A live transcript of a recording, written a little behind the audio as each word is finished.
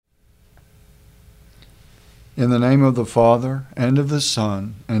In the name of the Father, and of the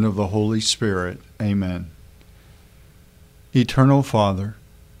Son, and of the Holy Spirit. Amen. Eternal Father,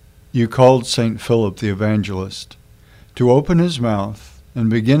 you called St. Philip the Evangelist to open his mouth and,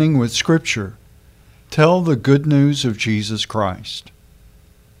 beginning with Scripture, tell the good news of Jesus Christ.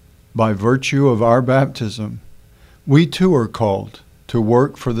 By virtue of our baptism, we too are called to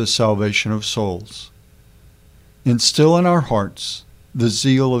work for the salvation of souls. Instill in our hearts the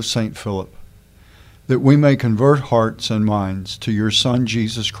zeal of St. Philip, that we may convert hearts and minds to your Son,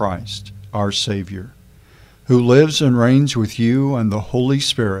 Jesus Christ, our Savior, who lives and reigns with you and the Holy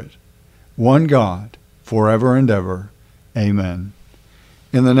Spirit, one God, forever and ever. Amen.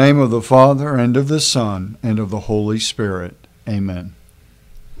 In the name of the Father, and of the Son, and of the Holy Spirit. Amen.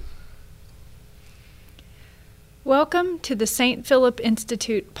 Welcome to the St. Philip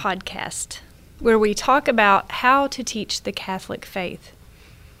Institute podcast, where we talk about how to teach the Catholic faith.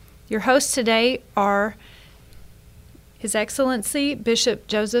 Your hosts today are His Excellency Bishop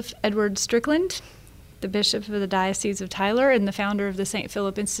Joseph Edward Strickland, the Bishop of the Diocese of Tyler and the founder of the St.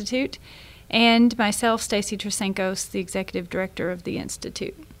 Philip Institute, and myself, Stacy Trasenkos, the Executive Director of the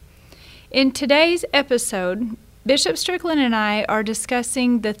Institute. In today's episode, Bishop Strickland and I are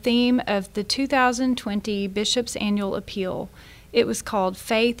discussing the theme of the 2020 Bishop's Annual Appeal. It was called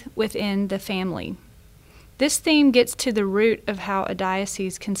Faith Within the Family. This theme gets to the root of how a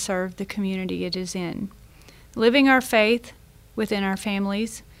diocese can serve the community it is in. Living our faith within our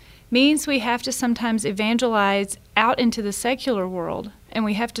families means we have to sometimes evangelize out into the secular world, and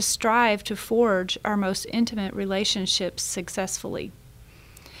we have to strive to forge our most intimate relationships successfully.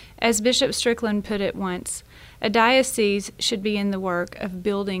 As Bishop Strickland put it once, a diocese should be in the work of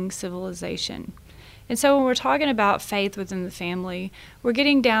building civilization. And so when we're talking about faith within the family, we're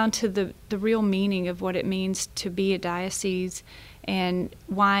getting down to the real meaning of what it means to be a diocese and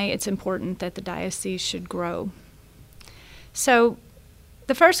why it's important that the diocese should grow. So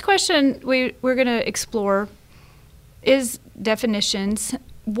the first question we're going to explore is definitions.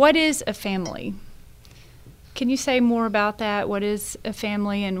 What is a family? Can you say more about that? What is a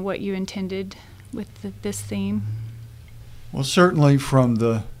family and what you intended with this theme? Well, certainly from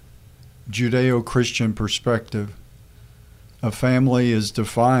the Judeo-Christian perspective, a family is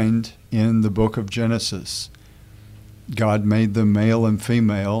defined in the book of Genesis. God made them male and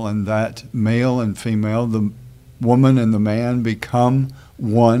female, and that male and female, the woman and the man, become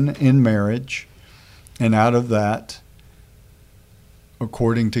one in marriage, and out of that,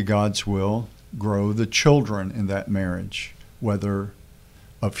 according to God's will, grow the children in that marriage, whether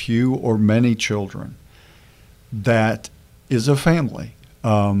a few or many children. That is a family.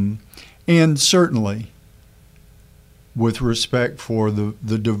 And certainly, with respect for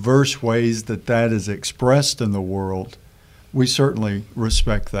the diverse ways that is expressed in the world, we certainly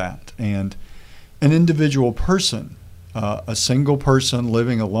respect that. And an individual person, a single person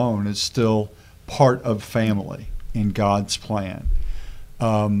living alone, is still part of family in God's plan.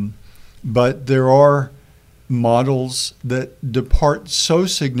 But there are models that depart so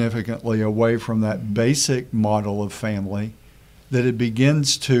significantly away from that basic model of family that it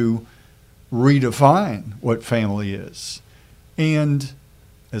begins to redefine what family is. And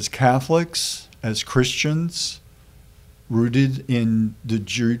as Catholics, as Christians, rooted in the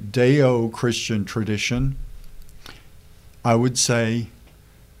Judeo-Christian tradition, I would say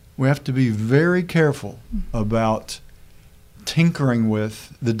we have to be very careful about tinkering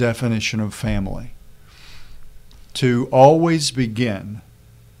with the definition of family. To always begin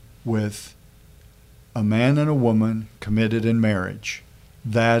with a man and a woman committed in marriage.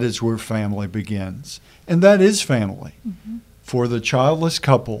 That is where family begins. And that is family. Mm-hmm. For the childless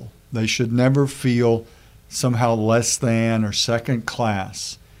couple, they should never feel somehow less than or second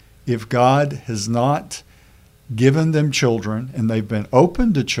class. If God has not given them children, and they've been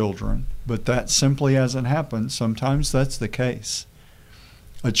open to children, but that simply hasn't happened, sometimes that's the case.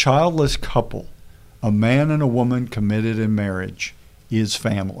 A childless couple, a man and a woman committed in marriage, is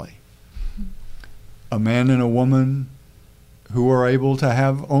family. A man and a woman who are able to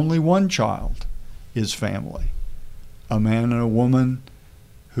have only one child is family. A man and a woman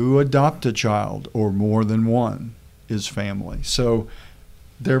who adopt a child or more than one is family. So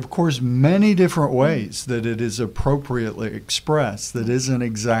there are, of course, many different ways that it is appropriately expressed that isn't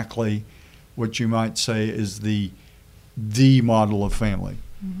exactly what you might say is the model of family.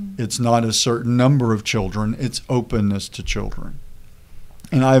 Mm-hmm. It's not a certain number of children, it's openness to children.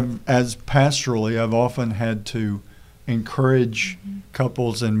 And as pastorally, I've often had to encourage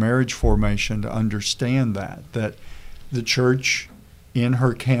couples in marriage formation to understand that the church in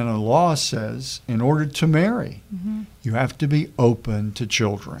her canon law says in order to marry, you have to be open to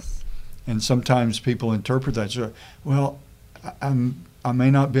children. And sometimes people interpret that, so, well, I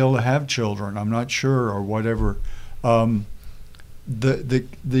may not be able to have children. I'm not sure, or whatever. The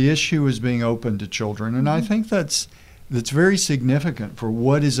issue is being open to children, and I think that's very significant for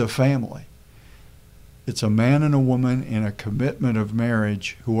what is a family. It's a man and a woman in a commitment of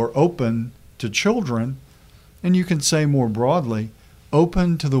marriage who are open to children, and you can say more broadly,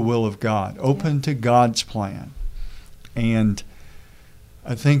 open to the will of God, open to God's plan. And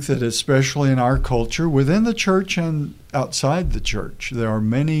I think that especially in our culture, within the church and outside the church, there are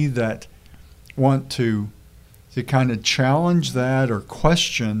many that want to kind of challenge that or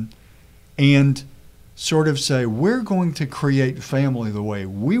question and sort of say, we're going to create family the way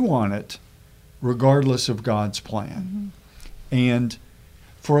we want it, regardless of God's plan. Mm-hmm. And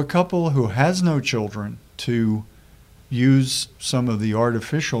for a couple who has no children to use some of the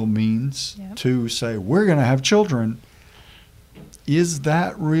artificial means to say, we're going to have children, is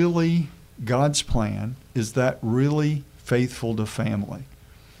that really God's plan? Is that really faithful to family?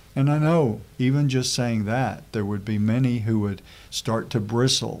 And I know, even just saying that, there would be many who would start to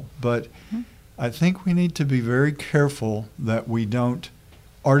bristle. But I think we need to be very careful that we don't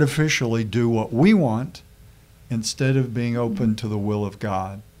artificially do what we want instead of being open to the will of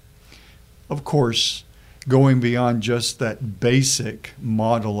God. Of course, going beyond just that basic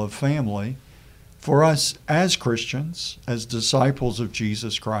model of family, for us as Christians, as disciples of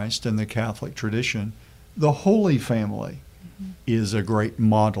Jesus Christ in the Catholic tradition, the Holy Family is a great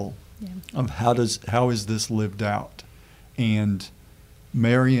model of how is this lived out. And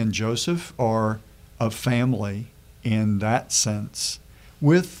Mary and Joseph are a family in that sense,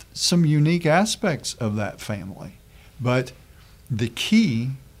 with some unique aspects of that family. But the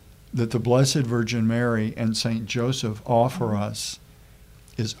key that the Blessed Virgin Mary and Saint Joseph offer us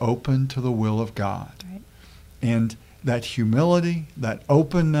is open to the will of God. Right. And that humility, that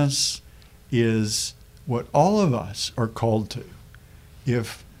openness is what all of us are called to.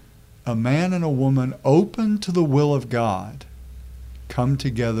 If a man and a woman open to the will of God come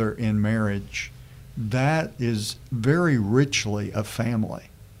together in marriage, that is very richly a family.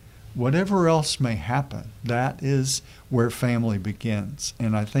 Whatever else may happen, that is where family begins.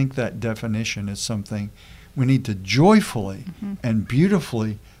 And I think that definition is something we need to joyfully and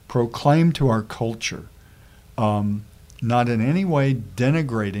beautifully proclaim to our culture, not in any way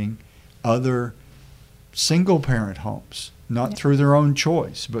denigrating other single-parent homes, not through their own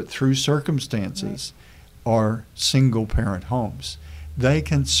choice, but through circumstances, are single-parent homes. They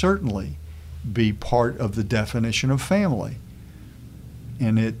can certainly be part of the definition of family.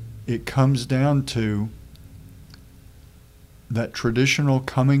 And it comes down to that traditional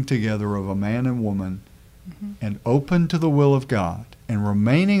coming together of a man and woman and open to the will of God, and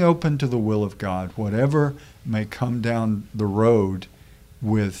remaining open to the will of God, whatever may come down the road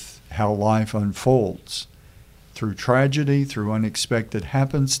with how life unfolds, through tragedy, through unexpected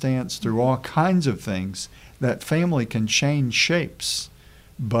happenstance, through all kinds of things. That family can change shapes,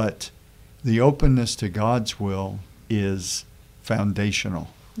 but the openness to God's will is foundational.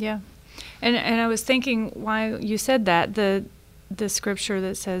 Yeah. And I was thinking, why you said that, the scripture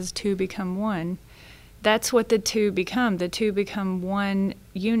that says two become one, that's what the two become. The two become one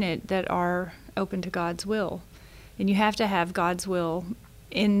unit that are open to God's will. And you have to have God's will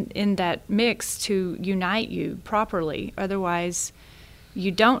in that mix to unite you properly. Otherwise, you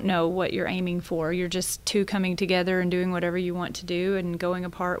don't know what you're aiming for. You're just two coming together and doing whatever you want to do and going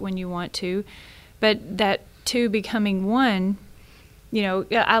apart when you want to. But that two becoming one, you know,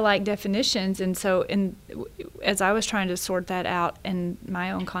 I like definitions, and so as I was trying to sort that out in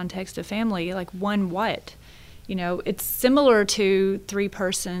my own context of family, like one what? You know, it's similar to three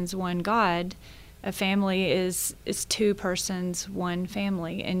persons, one God. A family is two persons, one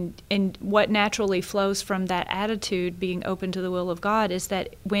family. And what naturally flows from that attitude, being open to the will of God, is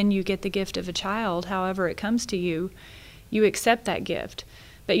that when you get the gift of a child, however it comes to you, you accept that gift.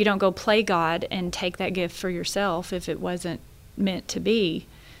 But you don't go play God and take that gift for yourself if it wasn't meant to be.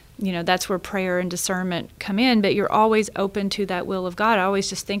 You know, that's where prayer and discernment come in, but you're always open to that will of God. I always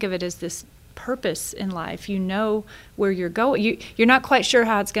just think of it as this purpose in life. You know where you're going. You're not quite sure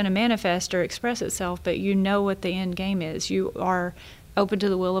how it's going to manifest or express itself, but you know what the end game is. You are open to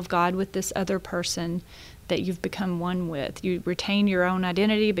the will of God with this other person that you've become one with. You retain your own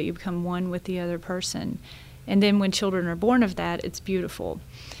identity, but you become one with the other person. And then when children are born of that, it's beautiful.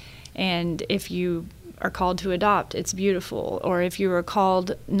 And if you are called to adopt, it's beautiful. Or if you are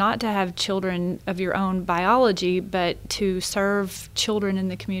called not to have children of your own biology, but to serve children in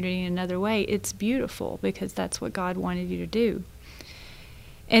the community in another way, it's beautiful, because that's what God wanted you to do.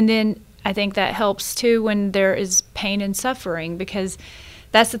 And then I think that helps too when there is pain and suffering, because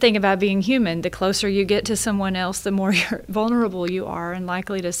that's the thing about being human. The closer you get to someone else, the more vulnerable you are and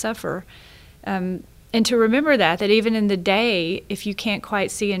likely to suffer. And to remember that even in the day, if you can't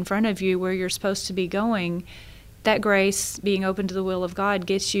quite see in front of you where you're supposed to be going, that grace, being open to the will of God,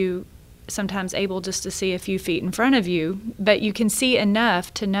 gets you sometimes able just to see a few feet in front of you, but you can see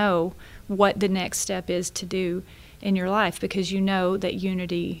enough to know what the next step is to do in your life, because you know that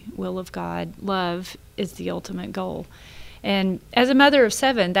unity, will of God, love is the ultimate goal. And as a mother of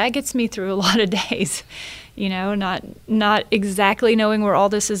 7, that gets me through a lot of days, not exactly knowing where all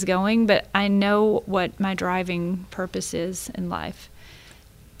this is going, but I know what my driving purpose is in life.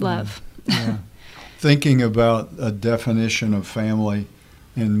 Love. Yeah. Thinking about a definition of family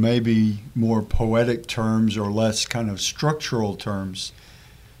in maybe more poetic terms or less kind of structural terms,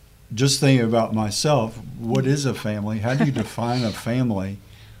 just thinking about myself, what is a family? How do you define a family?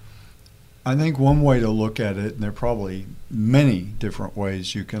 I think one way to look at it, and there are probably many different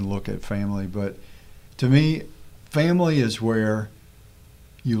ways you can look at family, but to me, family is where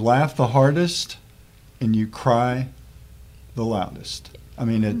you laugh the hardest and you cry the loudest. I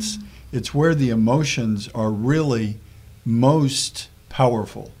mean, it's where the emotions are really most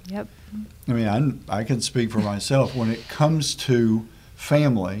powerful. Yep. I mean, I can speak for myself. When it comes to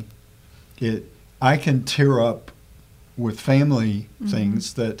family, I can tear up with family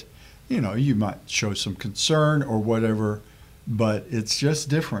things that, you might show some concern or whatever, but it's just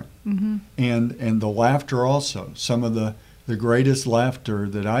different. Mm-hmm. And the laughter also. Some of the greatest laughter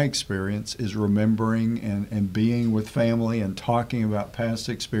that I experience is remembering and being with family and talking about past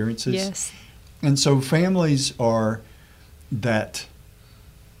experiences. Yes. And so families are that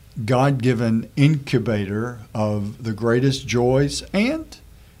God-given incubator of the greatest joys and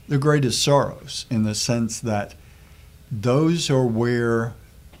the greatest sorrows, in the sense that those are where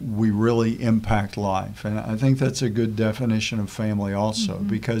we really impact life. And I think that's a good definition of family also,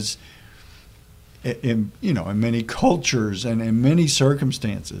 because in many cultures and in many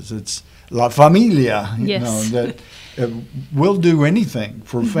circumstances, it's la familia, that will do anything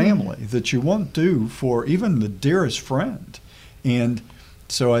for family that you won't do for even the dearest friend. And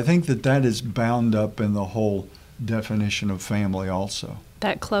so I think that is bound up in the whole definition of family also.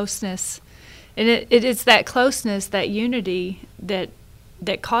 That closeness. And it is that closeness, that unity that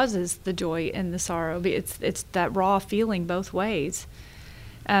causes the joy and the sorrow. It's that raw feeling both ways.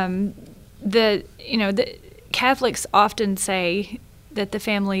 The Catholics often say that the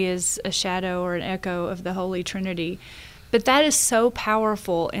family is a shadow or an echo of the Holy Trinity. But that is so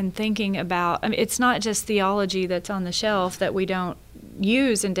powerful in thinking about, it's not just theology that's on the shelf that we don't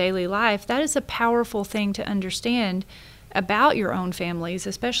use in daily life. That is a powerful thing to understand about your own families,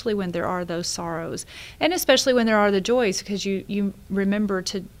 especially when there are those sorrows, and especially when there are the joys, because you remember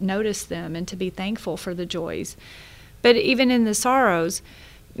to notice them and to be thankful for the joys. But even in the sorrows,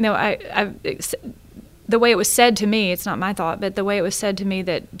 the way it was said to me, it's not my thought, but the way it was said to me,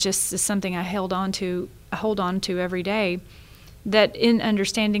 that just is something I hold on to every day, that in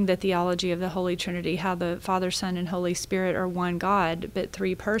understanding the theology of the Holy Trinity, how the Father, Son, and Holy Spirit are one God, but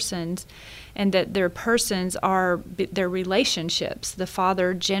 3 persons, and that their persons are their relationships, the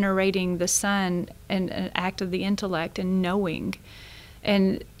Father generating the Son, and an act of the intellect, and knowing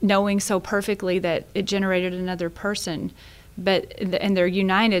so perfectly that it generated another person, and they're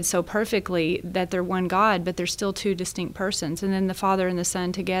united so perfectly that they're one God, but they're still 2 distinct persons. And then the Father and the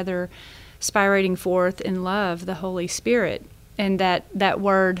Son together spirating forth in love, the Holy Spirit. And that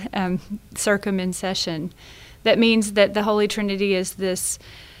word, circumcision, that means that the Holy Trinity is this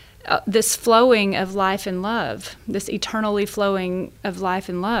flowing of life and love, this eternally flowing of life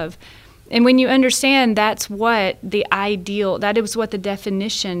and love. And when you understand that's what the ideal, that is what the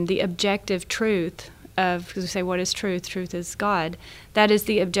definition, the objective truth of, because we say, what is truth? Truth is God. That is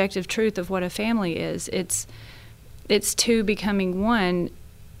the objective truth of what a family is. It's 2 becoming one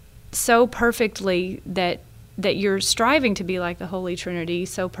so perfectly that you're striving to be like the Holy Trinity,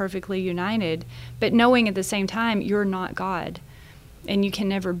 so perfectly united, but knowing at the same time you're not God, and you can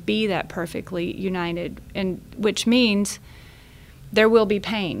never be that perfectly united, and which means there will be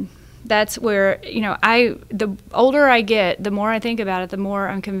pain. That's where, the older I get, the more I think about it, the more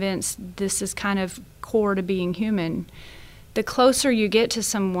I'm convinced this is kind of core to being human. The closer you get to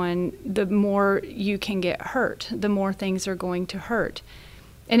someone, the more you can get hurt, the more things are going to hurt.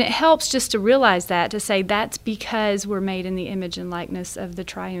 And it helps just to realize that, to say that's because we're made in the image and likeness of the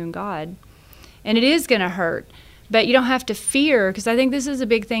triune God. And it is going to hurt, but you don't have to fear, because I think this is a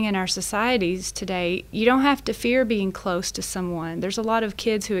big thing in our societies today. You don't have to fear being close to someone. There's a lot of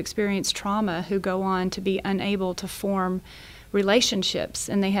kids who experience trauma who go on to be unable to form relationships,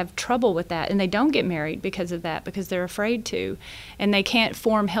 and they have trouble with that, and they don't get married because of that, because they're afraid to, and they can't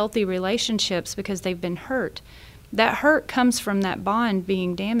form healthy relationships because they've been hurt. That hurt comes from that bond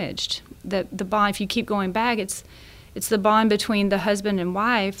being damaged. The bond, if you keep going back, it's the bond between the husband and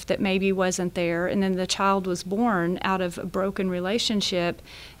wife that maybe wasn't there, and then the child was born out of a broken relationship,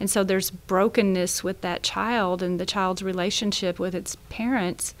 and so there's brokenness with that child and the child's relationship with its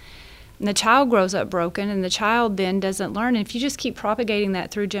parents. And the child grows up broken, and the child then doesn't learn. And if you just keep propagating that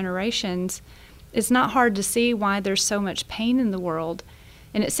through generations, it's not hard to see why there's so much pain in the world.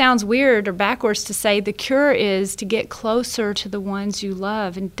 And it sounds weird or backwards to say the cure is to get closer to the ones you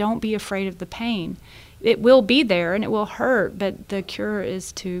love and don't be afraid of the pain. It will be there and it will hurt, but the cure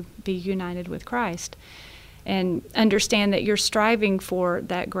is to be united with Christ and understand that you're striving for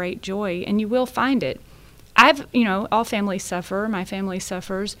that great joy, and you will find it. All families suffer, my family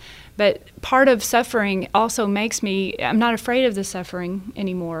suffers, but part of suffering also makes me, I'm not afraid of the suffering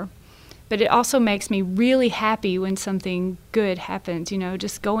anymore, but it also makes me really happy when something good happens,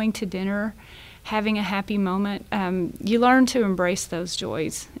 just going to dinner, having a happy moment. You learn to embrace those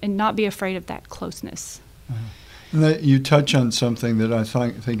joys and not be afraid of that closeness. And that you touch on something that I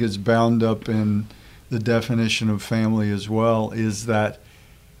think is bound up in the definition of family as well, is that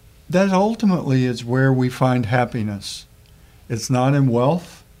ultimately is where we find happiness. It's not in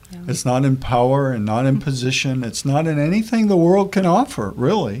wealth. No. It's not in power and not in position. It's not in anything the world can offer,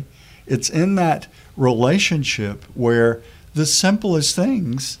 really. It's in that relationship where the simplest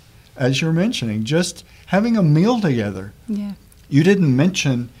things, as you're mentioning, just having a meal together. Yeah. You didn't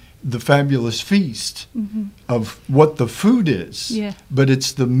mention the fabulous feast of what the food is, but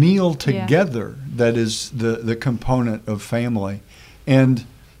it's the meal together that is the component of family. And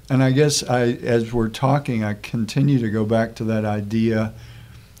I guess as we're talking, I continue to go back to that idea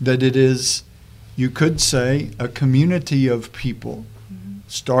that it is, you could say, a community of people,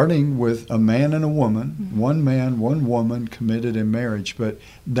 starting with a man and a woman, one man, one woman committed in marriage, but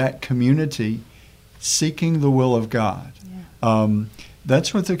that community seeking the will of God.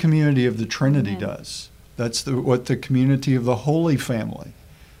 That's what the community of the Trinity does. That's what the community of the Holy Family,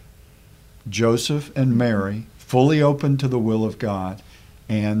 Joseph and Mary, fully open to the will of God,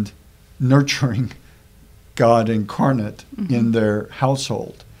 and nurturing God incarnate in their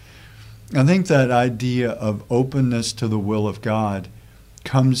household. I think that idea of openness to the will of God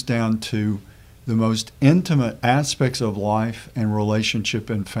comes down to the most intimate aspects of life and relationship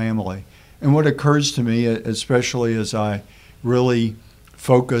and family. And what occurs to me, especially as I really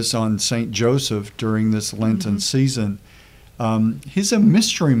focus on St. Joseph during this Lenten season, he's a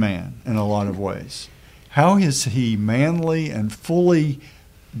mystery man in a lot of ways. How is he manly and fully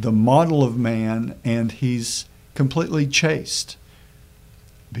the model of man, and he's completely chaste?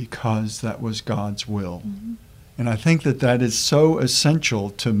 Because that was God's will. And I think that is so essential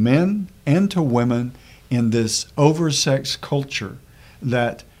to men and to women in this oversexed culture,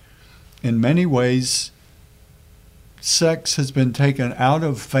 that in many ways sex has been taken out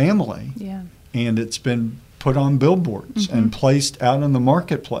of family and it's been put on billboards and placed out in the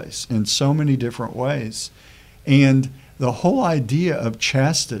marketplace in so many different ways. And the whole idea of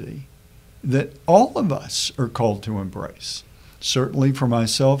chastity that all of us are called to embrace, certainly for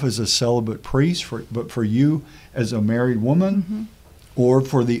myself as a celibate priest, but for you as a married woman, or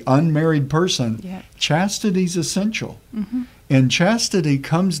for the unmarried person, chastity is essential. And chastity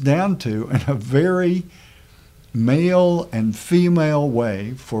comes down to, in a very male and female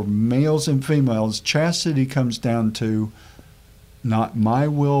way, for males and females, chastity comes down to not my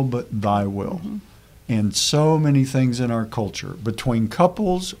will, but thy will. And so many things in our culture, between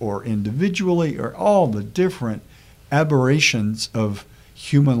couples or individually, or all the different aberrations of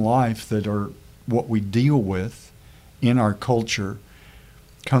human life that are what we deal with in our culture,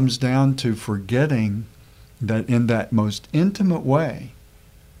 comes down to forgetting that in that most intimate way,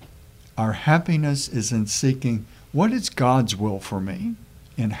 our happiness is in seeking what is God's will for me,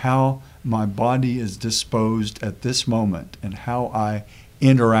 and how my body is disposed at this moment, and how I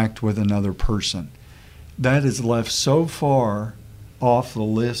interact with another person. That is left so far off the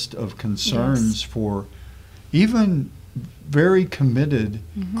list of concerns for even very committed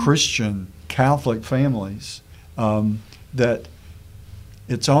Christian Catholic families, that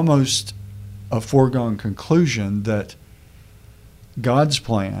it's almost a foregone conclusion that God's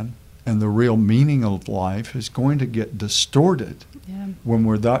plan and the real meaning of life is going to get distorted when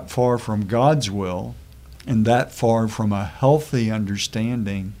we're that far from God's will and that far from a healthy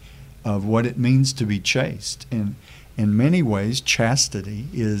understanding of what it means to be chaste. And in many ways, chastity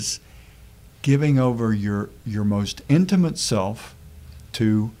is giving over your most intimate self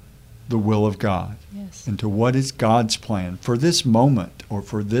to the will of God, Yes. into what is God's plan for this moment or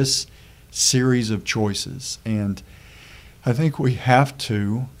for this series of choices. And I think we have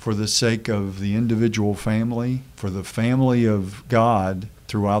to, for the sake of the individual family, for the family of God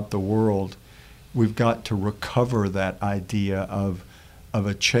throughout the world, we've got to recover that idea of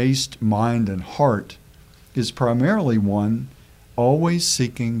a chaste mind and heart is primarily one always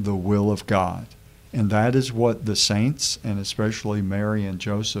seeking the will of God. And that is what the saints, and especially Mary and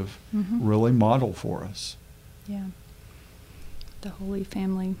Joseph, really model for us. Yeah. The Holy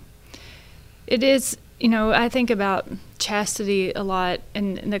Family. It is, I think about chastity a lot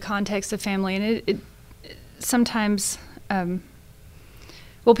in the context of family, and it sometimes,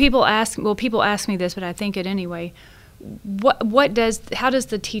 people ask me this, but I think it anyway. How does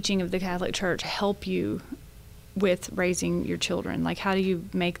the teaching of the Catholic Church help you with raising your children? Like, how do you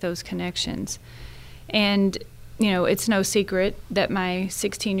make those connections? And, it's no secret that my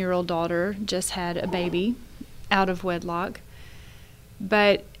 16-year-old daughter just had a baby out of wedlock.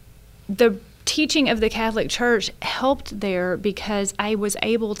 But the teaching of the Catholic Church helped there because I was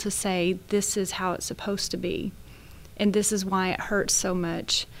able to say, this is how it's supposed to be. And this is why it hurts so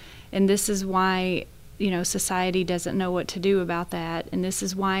much. And this is why, society doesn't know what to do about that. And this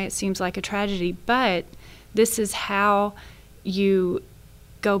is why it seems like a tragedy. But this is how you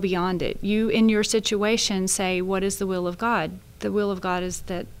go beyond it. You, in your situation, say, what is the will of God? The will of God is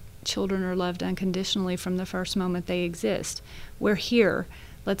that children are loved unconditionally from the first moment they exist. We're here.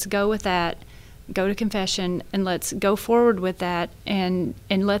 Let's go with that. Go to confession, and let's go forward with that, and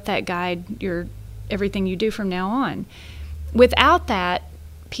let that guide everything you do from now on. Without that,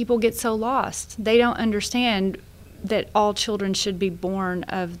 people get so lost. They don't understand that all children should be born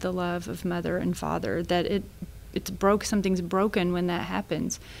of the love of mother and father, that something's broken when that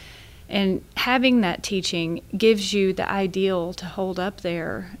happens. And having that teaching gives you the ideal to hold up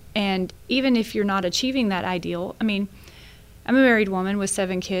there. And even if you're not achieving that ideal, I'm a married woman with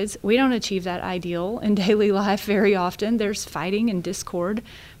 7 kids. We don't achieve that ideal in daily life very often. There's fighting and discord.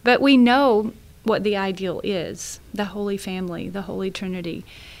 But we know what the ideal is, the Holy Family, the Holy Trinity.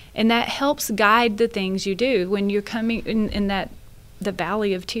 And that helps guide the things you do. When you're coming in the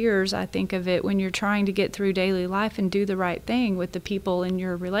valley of tears, I think of it, when you're trying to get through daily life and do the right thing with the people in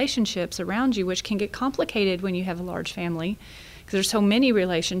your relationships around you, which can get complicated when you have a large family, because there's so many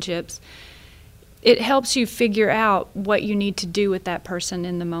relationships. It helps you figure out what you need to do with that person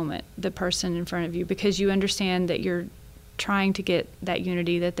in the moment, the person in front of you, because you understand that you're trying to get that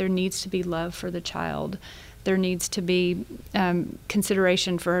unity, that there needs to be love for the child. There needs to be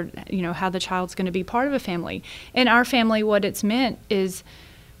consideration for, how the child's going to be part of a family. In our family, what it's meant is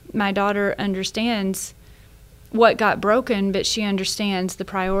my daughter understands what got broken, but she understands the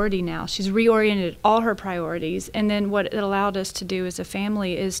priority now. She's reoriented all her priorities. And then what it allowed us to do as a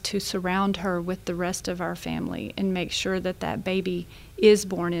family is to surround her with the rest of our family and make sure that that baby is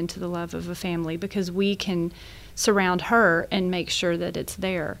born into the love of a family, because we can surround her and make sure that it's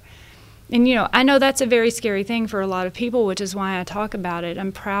there. And, I know that's a very scary thing for a lot of people, which is why I talk about it.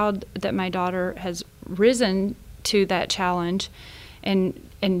 I'm proud that my daughter has risen to that challenge and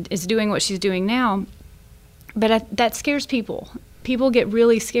is doing what she's doing now. But that scares people. People get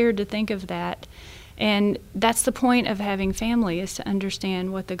really scared to think of that. And that's the point of having family, is to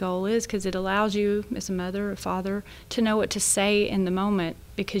understand what the goal is, because it allows you as a mother or father to know what to say in the moment,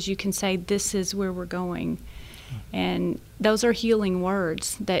 because you can say, this is where we're going. And those are healing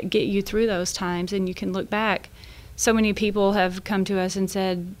words that get you through those times, and you can look back. So many people have come to us and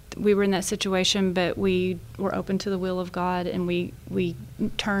said, we were in that situation, but we were open to the will of God, and we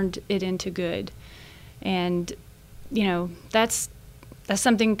turned it into good. And, that's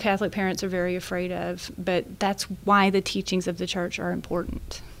something Catholic parents are very afraid of, but that's why the teachings of the Church are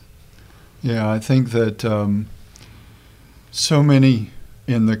important. Yeah, I think that so many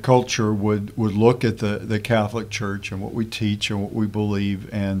in the culture would look at the Catholic Church and what we teach and what we believe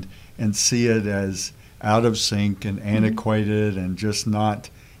and see it as out of sync and antiquated and just not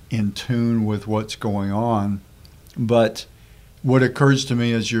in tune with what's going on. But what occurs to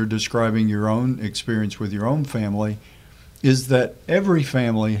me as you're describing your own experience with your own family is that every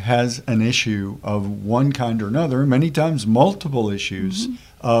family has an issue of one kind or another, many times multiple issues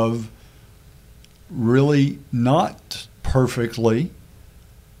of really not perfectly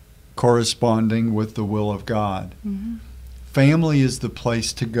corresponding with the will of God. Family is the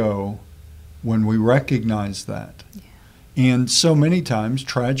place to go when we recognize that. Yeah. And so many times,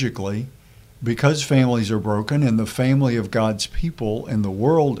 tragically, because families are broken and the family of God's people in the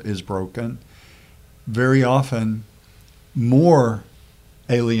world is broken, very often more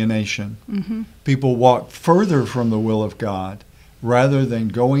alienation. People walk further from the will of God rather than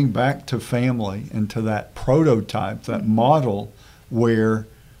going back to family and to that prototype, that model where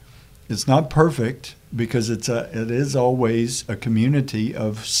it's not perfect because it is always a community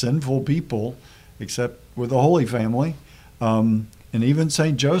of sinful people, except with a holy family. And even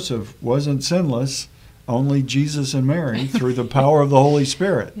St. Joseph wasn't sinless, only Jesus and Mary through the power of the Holy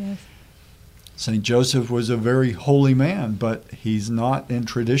Spirit. Yes. St. Joseph was a very holy man, but he's not in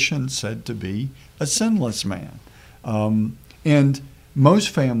tradition said to be a sinless man. And most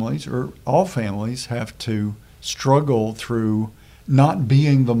families, or all families, have to struggle through not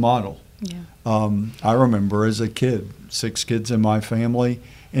being the model. Yeah. I remember as a kid, 6 kids in my family,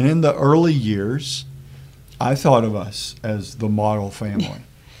 and in the early years, I thought of us as the model family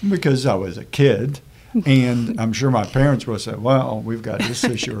because I was a kid, and I'm sure my parents would say, well, we've got this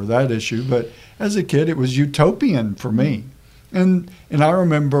issue or that issue, but as a kid, it was utopian for me. And I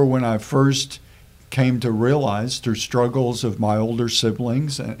remember when I first came to realize through struggles of my older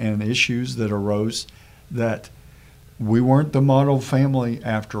siblings and issues that arose that we weren't the model family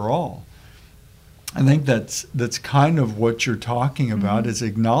after all. I think that's kind of what you're talking about, is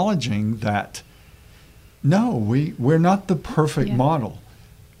acknowledging that, no, we're not the perfect model,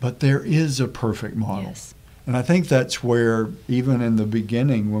 but there is a perfect model. Yes. And I think that's where, even in the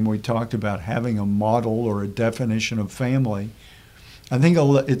beginning, when we talked about having a model or a definition of family, I think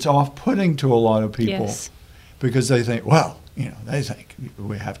it's off-putting to a lot of people because they think, well, they think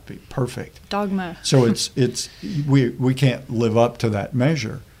we have to be perfect. Dogma. So we can't live up to that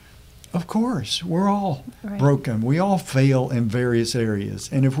measure. Of course, we're all broken. We all fail in various areas.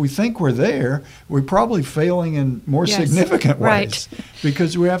 And if we think we're there, we're probably failing in more significant ways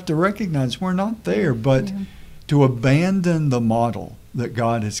because we have to recognize we're not there. But to abandon the model that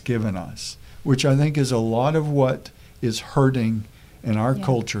God has given us, which I think is a lot of what is hurting in our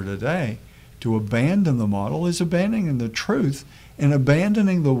culture today, to abandon the model is abandoning the truth and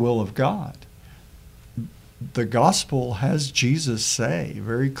abandoning the will of God. The gospel has Jesus say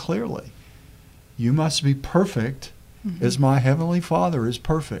very clearly, you must be perfect as my heavenly Father is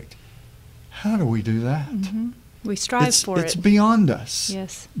perfect. How do we do that? We strive for it. It's beyond us.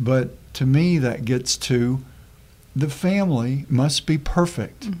 Yes. But to me, that gets to the family must be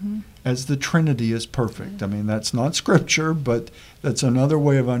perfect as the Trinity is perfect. I mean, that's not scripture, but that's another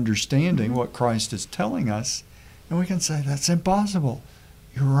way of understanding what Christ is telling us. And we can say, that's impossible.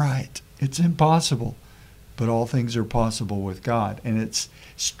 You're right. It's impossible. But all things are possible with God. And it's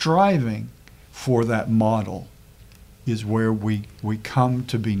striving for that model is where we come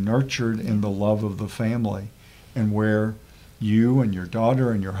to be nurtured in the love of the family, and where you and your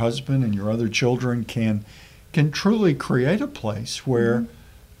daughter and your husband and your other children can truly create a place where,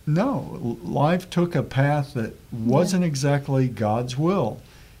 no, life took a path that wasn't exactly God's will,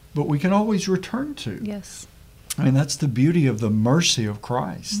 but we can always return to. Yes. I mean, that's the beauty of the mercy of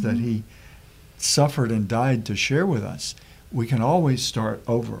Christ, that he suffered and died to share with us. We can always start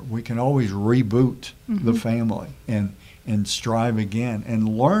over. We can always reboot the family and strive again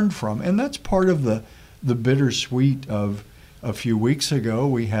and learn from. And that's part of the bittersweet of a few weeks ago.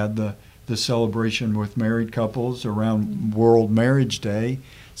 We had the celebration with married couples around World Marriage Day,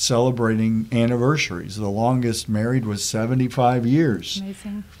 celebrating anniversaries. The longest married was 75 years.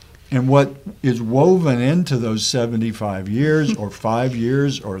 Amazing. And what is woven into those 75 years or 5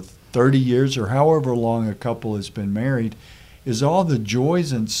 years or 30 years or however long a couple has been married is all the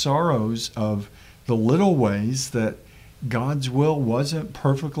joys and sorrows of the little ways that God's will wasn't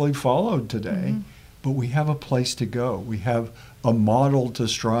perfectly followed today, but we have a place to go. We have a model to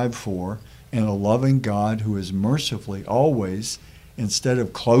strive for, and a loving God who is mercifully always, instead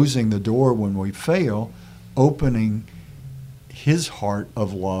of closing the door when we fail, opening his heart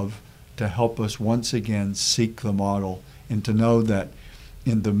of love to help us once again seek the model and to know that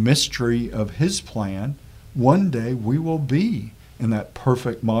in the mystery of his plan, one day we will be in that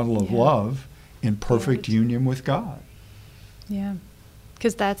perfect model of love in perfect union with God. Yeah,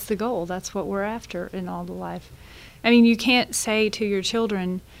 because that's the goal. That's what we're after in all the life. I mean, you can't say to your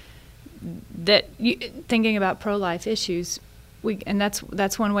children that, thinking about pro-life issues, and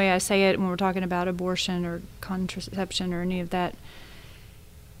that's one way I say it when we're talking about abortion or contraception or any of that.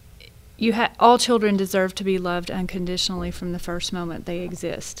 All children deserve to be loved unconditionally from the first moment they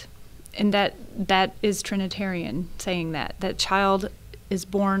exist. And that is Trinitarian saying that child is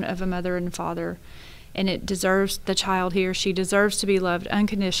born of a mother and father, and the child, he or she deserves to be loved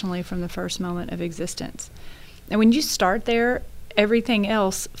unconditionally from the first moment of existence. And when you start there, everything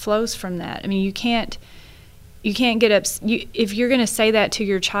else flows from that. I mean, you can't get up. If you're going to say that to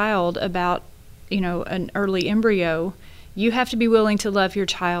your child about, an early embryo, you have to be willing to love your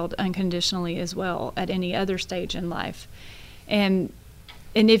child unconditionally as well at any other stage in life.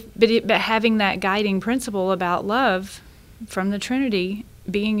 But having that guiding principle about love from the Trinity,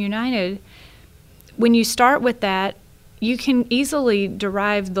 being united, when you start with that, you can easily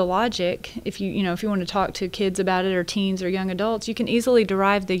derive the logic. If you want to talk to kids about it, or teens or young adults, you can easily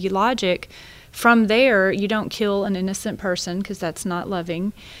derive the logic. From there, you don't kill an innocent person, because that's not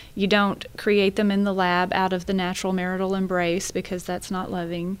loving. You don't create them in the lab out of the natural marital embrace, because that's not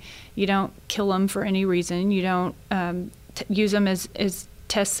loving. You don't kill them for any reason. You don't use them as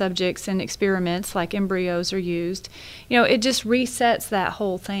test subjects in experiments like embryos are used. It just resets that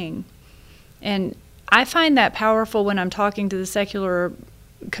whole thing. And I find that powerful when I'm talking to the secular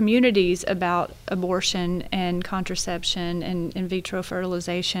communities about abortion and contraception and in vitro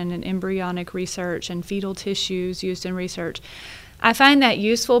fertilization and embryonic research and fetal tissues used in research. I find that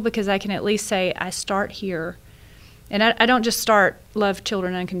useful because I can at least say I start here. And I don't just start love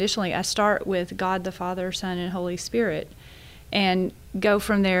children unconditionally. I start with God the Father, Son, and Holy Spirit, and go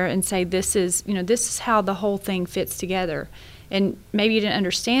from there and say this is how the whole thing fits together. And maybe you didn't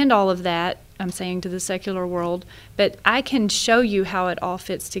understand all of that, I'm saying, to the secular world, but I can show you how it all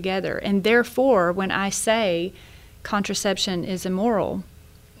fits together. And therefore, when I say contraception is immoral,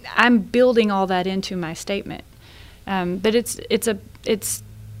 I'm building all that into my statement. But it's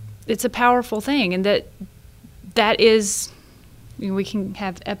a powerful thing, and that is, we can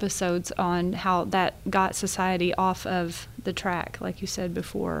have episodes on how that got society off of the track, like you said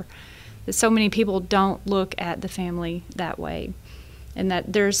before. That so many people don't look at the family that way, and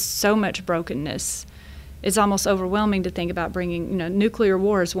that there's so much brokenness. It's almost overwhelming to think about bringing, nuclear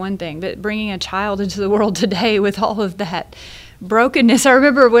war is one thing, but bringing a child into the world today with all of that brokenness. I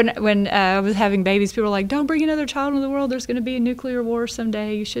remember when I was having babies, people were like, don't bring another child into the world. There's going to be a nuclear war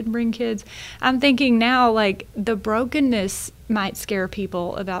someday. You shouldn't bring kids. I'm thinking now, like, the brokenness might scare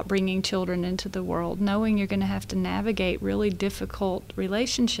people about bringing children into the world, knowing you're going to have to navigate really difficult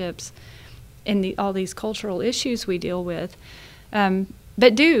relationships in all these cultural issues we deal with.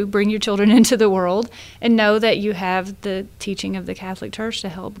 But do bring your children into the world and know that you have the teaching of the Catholic Church to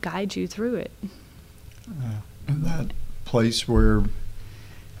help guide you through it. And that place where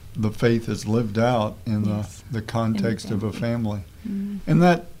the faith is lived out in the context of a family. Mm-hmm. And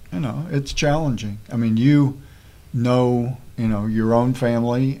that, it's challenging. I mean, you know your own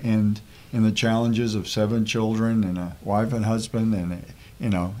family and the challenges of 7 children and a wife and husband, and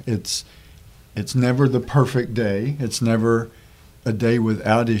it's never the perfect day. It's never a day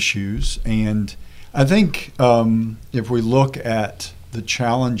without issues. And I think if we look at the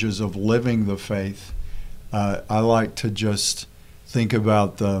challenges of living the faith, I like to just think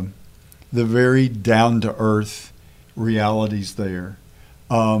about the very down-to-earth realities there.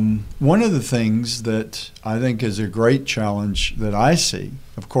 One of the things that I think is a great challenge that I see,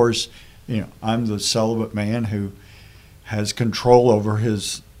 of course, I'm the celibate man who has control over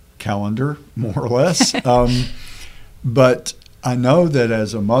his calendar, more or less. But I know that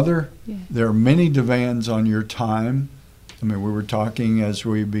as a mother, there are many demands on your time. I mean, we were talking as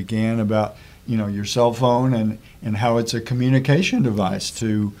we began about your cell phone and how it's a communication device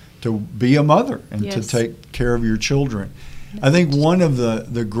to be a mother and to take care of your children. I think one of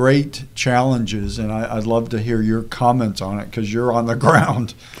the great challenges, and I'd love to hear your comments on it because you're on the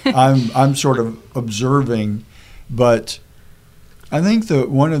ground. I'm sort of observing, but I think that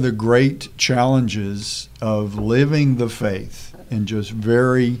one of the great challenges of living the faith in just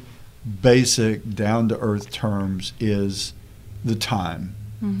very basic, down-to-earth terms is the time.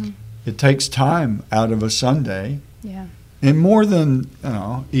 Mm-hmm. It takes time out of a Sunday. Yeah. And more than,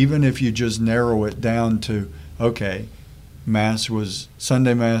 even if you just narrow it down to, okay,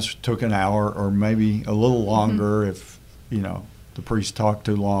 Sunday Mass took an hour or maybe a little longer if, the priest talked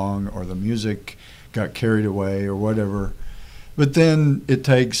too long or the music got carried away or whatever. But then it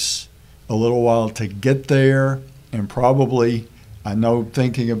takes a little while to get there, and probably, I know,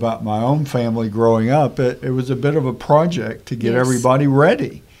 thinking about my own family growing up, it was a bit of a project to get everybody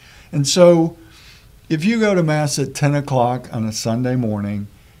ready. And so if you go to Mass at 10 o'clock on a Sunday morning,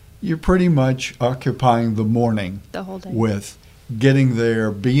 you're pretty much occupying the morning the whole day with getting there,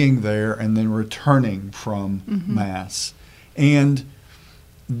 being there, and then returning from Mass. And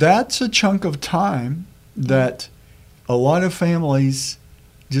that's a chunk of time that a lot of families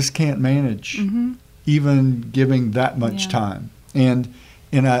just can't manage, even giving that much time. And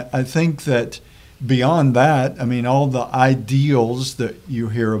I think that beyond that, I mean, all the ideals that you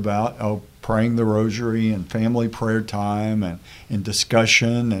hear about, praying the rosary and family prayer time and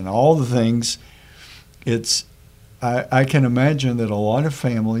discussion and all the things, I can imagine that a lot of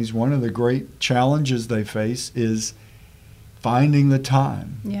families, one of the great challenges they face is finding the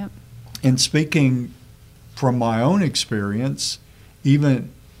time. Yeah. And speaking from my own experience,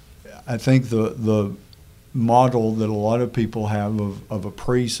 even I think the model that a lot of people have of a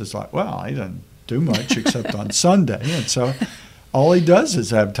priest is like, well, he doesn't do much except on Sunday. And so all he does is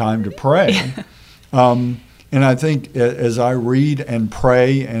have time to pray. And I think as I read and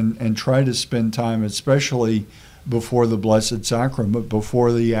pray and try to spend time, especially before the Blessed Sacrament,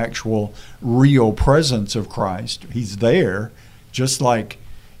 before the actual real presence of Christ, he's there, just like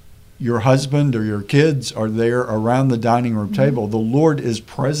your husband or your kids are there around the dining room table. The Lord is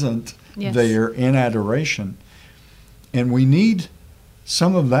present there in adoration. And we need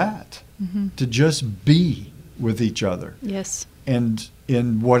some of that to just be with each other. Yes. And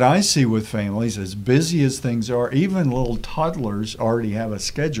in what I see with families, as busy as things are, even little toddlers already have a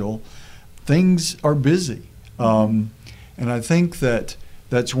schedule, things are busy. And I think that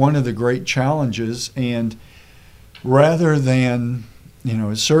that's one of the great challenges. And rather than,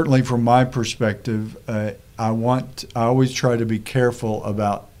 certainly from my perspective, I always try to be careful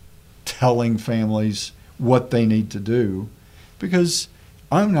about telling families what they need to do, because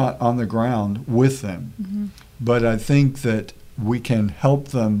I'm not on the ground with them. But I think that we can help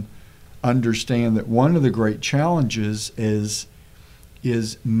them understand that one of the great challenges is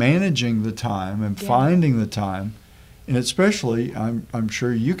managing the time and finding the time. And especially, I'm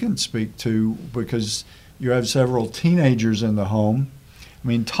sure you can speak to, because you have several teenagers in the home. I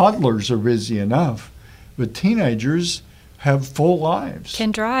mean, toddlers are busy enough, but teenagers have full lives.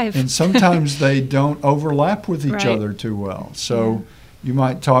 Can drive. And sometimes they don't overlap with each other too well. So you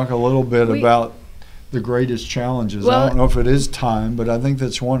might talk a little bit about the greatest challenges. Well, I don't know if it is time, but I think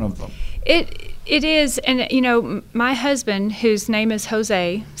that's one of them. It is. And, my husband, whose name is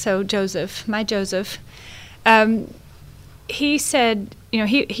Jose, so Joseph, my Joseph, he said,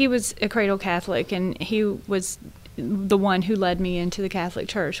 he was a cradle Catholic, and he was the one who led me into the Catholic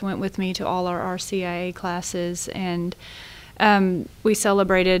Church, went with me to all our RCIA classes, and we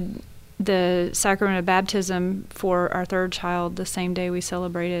celebrated the sacrament of baptism for our third child the same day we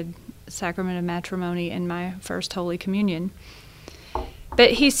celebrated sacrament of matrimony and my first Holy Communion.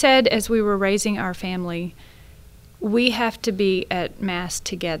 But he said, as we were raising our family, we have to be at Mass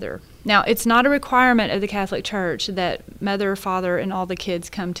together. Now, it's not a requirement of the Catholic Church that mother, father, and all the kids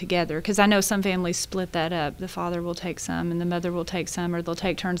come together, because I know some families split that up. The father will take some, and the mother will take some, or they'll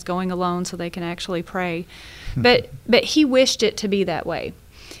take turns going alone so they can actually pray. But he wished it to be that way.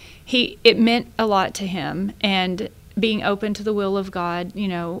 It meant a lot to him, and being open to the will of God,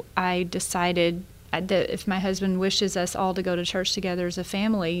 I decided that if my husband wishes us all to go to church together as a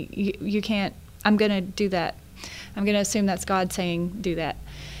family, you can't, I'm going to do that. I'm going to assume that's God saying do that.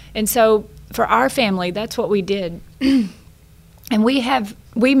 And so for our family, that's what we did. And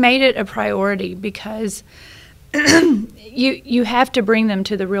we made it a priority, because you have to bring them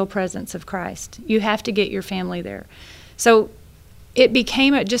to the real presence of Christ. You have to get your family there. So it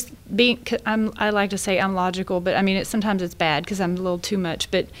became I like to say I'm logical, but I mean, sometimes it's bad because I'm a little too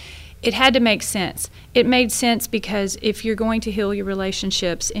much, but it had to make sense. It made sense because if you're going to heal your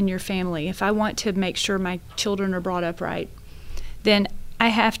relationships in your family, if I want to make sure my children are brought up right, then I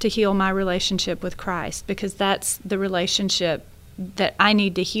have to heal my relationship with Christ, because that's the relationship that I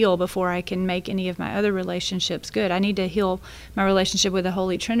need to heal before I can make any of my other relationships good. I need to heal my relationship with the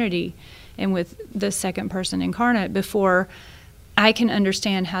Holy Trinity and with the second person incarnate before I can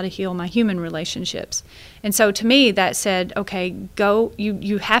understand how to heal my human relationships. And so to me, that said, okay, go,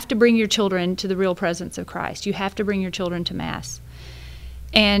 you have to bring your children to the real presence of Christ. You have to bring your children to Mass.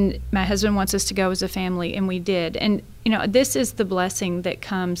 And my husband wants us to go as a family, and we did. And, this is the blessing that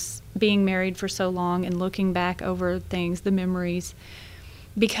comes being married for so long and looking back over things, the memories.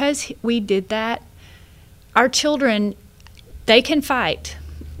 Because we did that, our children, they can fight.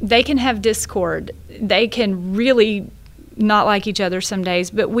 They can have discord. They can really not like each other some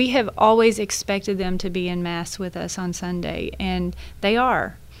days, but we have always expected them to be in Mass with us on Sunday, and they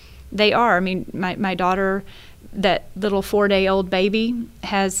are. They are. I mean, my daughter, that little 4-day-old baby,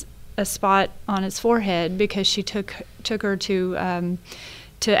 has a spot on his forehead because she took her to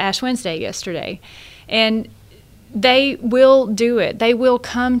Ash Wednesday yesterday, and they will do it. They will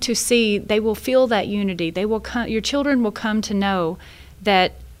come to see. They will feel that unity. They will come. Your children will come to know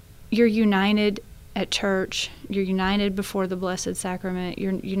that you're united at church. You're united before the Blessed Sacrament.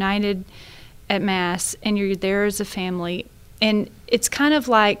 You're united at Mass, and you're there as a family. And it's kind of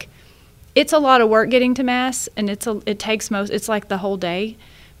like, it's a lot of work getting to Mass, and it's like the whole day,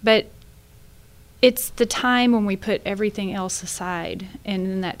 but it's the time when we put everything else aside, and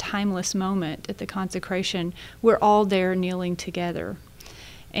in that timeless moment at the consecration, we're all there kneeling together.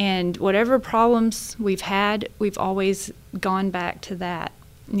 And whatever problems we've had, we've always gone back to that.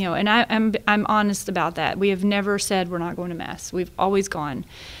 And I'm honest about that. We have never said we're not going to Mass. We've always gone,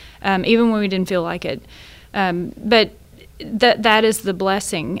 even when we didn't feel like it. But that is the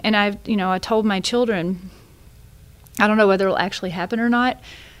blessing. And I told my children, I don't know whether it'll actually happen or not,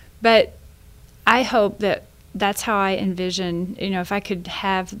 but I hope that that's how I envision, if I could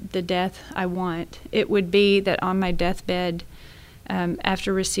have the death I want, it would be that on my deathbed,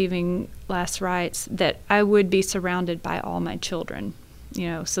 after receiving last rites, that I would be surrounded by all my children.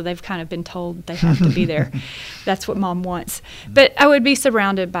 So they've kind of been told they have to be there. That's what Mom wants. But I would be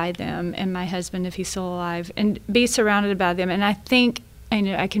surrounded by them and my husband, if he's still alive, and be surrounded by them. And I think,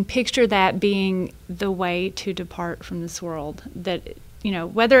 I can picture that being the way to depart from this world, that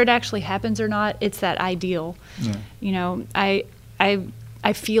whether it actually happens or not, it's that ideal. Yeah.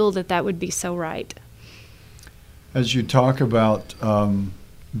 I feel that would be so right. As you talk about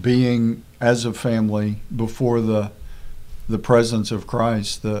being as a family before the presence of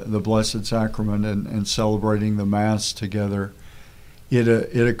Christ, the Blessed Sacrament, and celebrating the Mass together,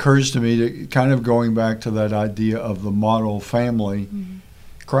 it occurs to me, to kind of going back to that idea of the model family. Mm-hmm.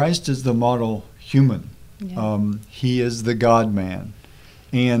 Christ is the model human. Yeah. He is the God-man.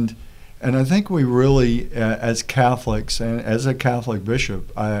 And I think we really, as Catholics, and as a Catholic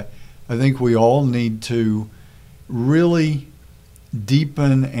bishop, I think we all need to really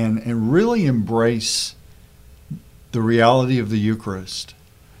deepen and really embrace the reality of the Eucharist,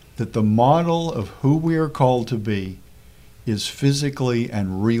 that the model of who we are called to be is physically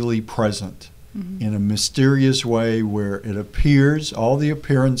and really present in a mysterious way, where it appears, all the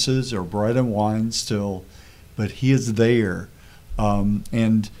appearances are bread and wine still, but He is there.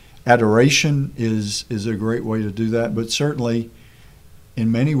 And adoration is a great way to do that, but certainly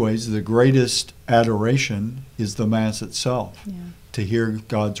in many ways the greatest adoration is the Mass itself. Yeah. To hear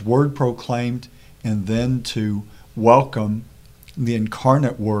God's Word proclaimed and then to welcome the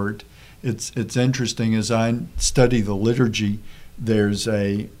incarnate Word. It's interesting, as I study the liturgy, there's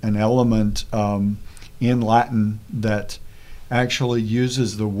an element in Latin that actually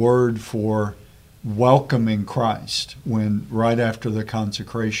uses the word for welcoming Christ right after the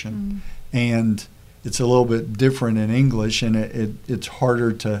consecration. And it's a little bit different in English, and it's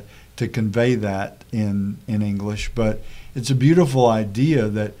harder to convey that in English, but it's a beautiful idea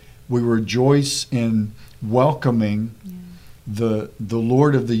that we rejoice in welcoming the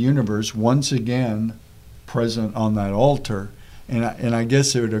Lord of the universe once again present on that altar. And I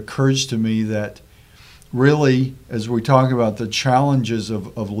guess it occurs to me that really, as we talk about the challenges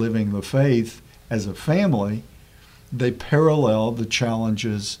of living the faith as a family, they parallel the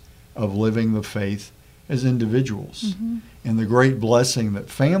challenges of living the faith as individuals. And the great blessing that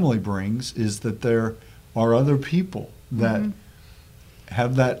family brings is that there are other people that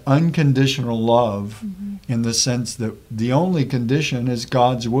have that unconditional love, in the sense that the only condition is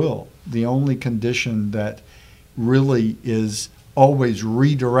God's will. The only condition that really is always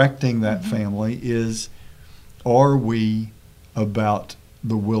redirecting that family is, are we about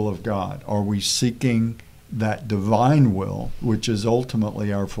the will of God? Are we seeking that divine will, which is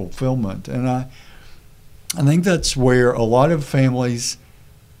ultimately our fulfillment? And I think that's where a lot of families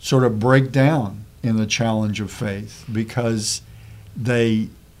sort of break down in the challenge of faith, because they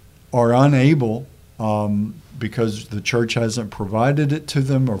are unable, because the church hasn't provided it to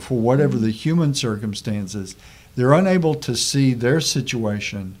them, or for whatever the human circumstances, they're unable to see their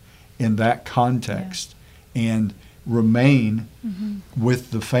situation in that context and remain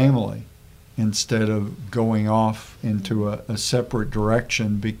with the family instead of going off into a separate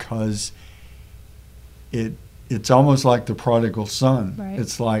direction, because it's almost like the prodigal son. Right.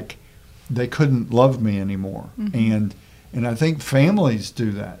 It's like they couldn't love me anymore. And I think families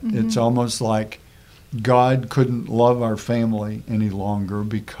do that. It's almost like God couldn't love our family any longer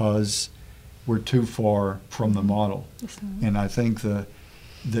because we're too far from the model. And I think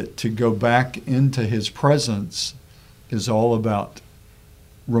that to go back into His presence is all about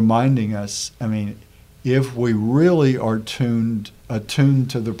reminding us, if we really are attuned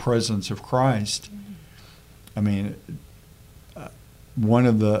to the presence of Christ, one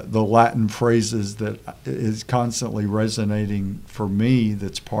of the Latin phrases that is constantly resonating for me,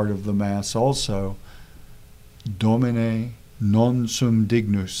 that's part of the Mass also, Domine non sum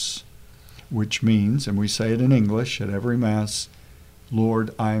dignus, which means, and we say it in English at every Mass,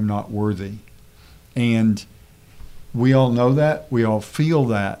 Lord, I am not worthy. And we all know that, we all feel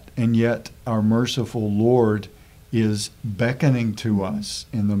that, and yet our merciful Lord is beckoning to us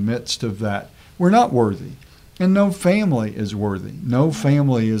in the midst of that. We're not worthy. And no family is worthy. No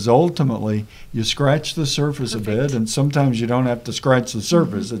family is ultimately, you scratch the surface a bit, and sometimes you don't have to scratch the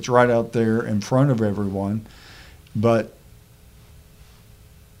surface. It's right out there in front of everyone. But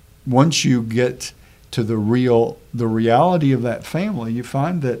once you get to the reality of that family, you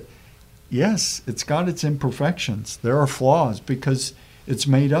find that, yes, it's got its imperfections. There are flaws because it's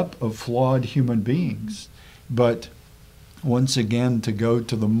made up of flawed human beings. But once again, to go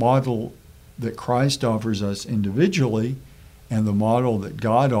to the model that Christ offers us individually and the model that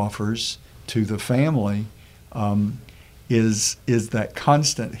God offers to the family is that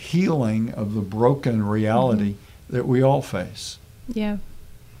constant healing of the broken reality that we all face. Yeah.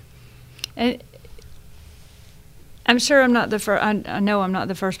 And I'm sure I'm not the first. I know I'm not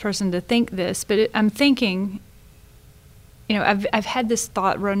the first person to think this, but I'm thinking. I've had this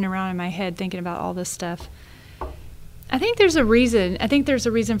thought running around in my head, thinking about all this stuff. I think there's a reason. I think there's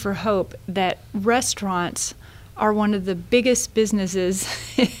a reason for hope that restaurants are one of the biggest businesses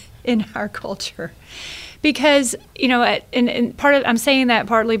in our culture. Because, and I'm saying that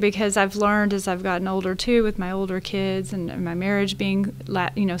partly because I've learned as I've gotten older too, with my older kids and my marriage being,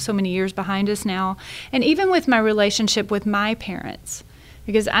 so many years behind us now. And even with my relationship with my parents,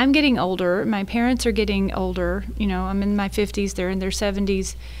 because I'm getting older, my parents are getting older, I'm in my 50s, they're in their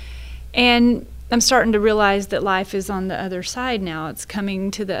 70s. And I'm starting to realize that life is on the other side now. It's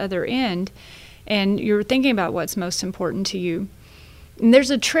coming to the other end. And you're thinking about what's most important to you. And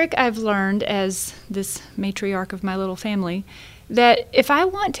there's a trick I've learned as this matriarch of my little family, that if I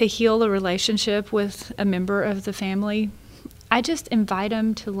want to heal a relationship with a member of the family, I just invite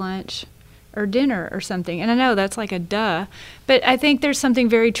them to lunch or dinner or something. And I know that's like a duh, but I think there's something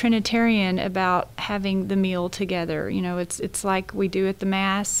very Trinitarian about having the meal together. It's like we do at the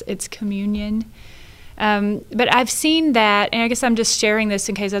Mass, it's communion. But I've seen that, and I guess I'm just sharing this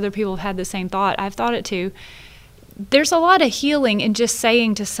in case other people have had the same thought. I've thought it too. There's a lot of healing in just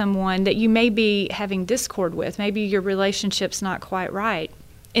saying to someone that you may be having discord with, maybe your relationship's not quite right,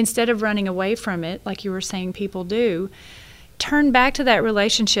 instead of running away from it, like you were saying people do, turn back to that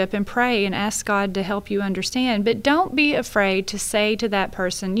relationship and pray and ask God to help you understand. But don't be afraid to say to that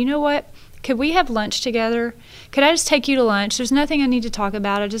person, you know what, could we have lunch together? Could I just take you to lunch? There's nothing I need to talk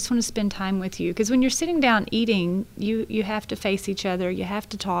about. I just want to spend time with you. Because when you're sitting down eating, you have to face each other. You have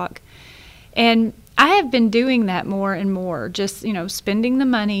to talk. And I have been doing that more and more, just, spending the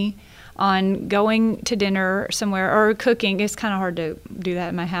money on going to dinner somewhere or cooking. It's kind of hard to do that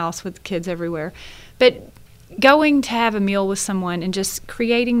in my house with kids everywhere. But going to have a meal with someone and just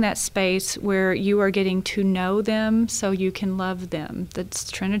creating that space where you are getting to know them so you can love them. That's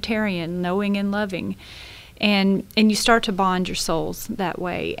Trinitarian, knowing and loving. And you start to bond your souls that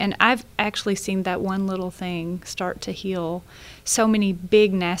way. And I've actually seen that one little thing start to heal so many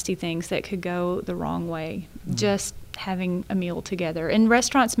big, nasty things that could go the wrong way. Just having a meal together. And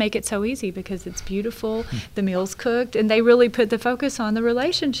restaurants make it so easy because it's beautiful, the meal's cooked, and they really put the focus on the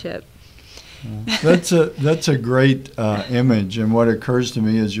relationship. That's a great image. And what occurs to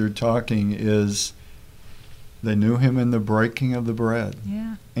me as you're talking is they knew him in the breaking of the bread.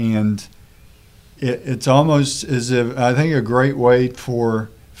 Yeah. And it's almost as if, I think a great way for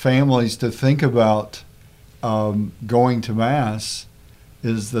families to think about going to Mass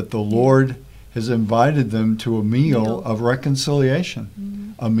is that the Lord has invited them to a meal of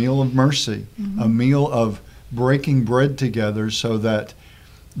reconciliation, a meal of mercy, a meal of breaking bread together so that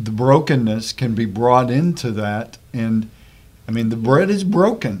the brokenness can be brought into that. And I mean, the bread is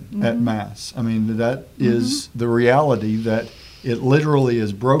broken at Mass. I mean, that is the reality, that it literally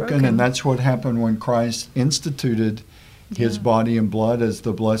is broken, and that's what happened when Christ instituted his body and blood as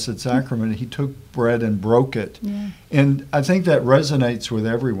the Blessed Sacrament. He took bread and broke it. Yeah. And I think that resonates with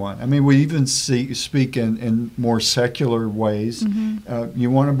everyone. I mean, we even speak in more secular ways.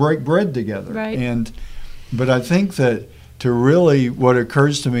 You want to break bread together. Right. But I think that to really, what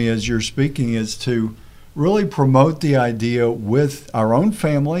occurs to me as you're speaking is to really promote the idea with our own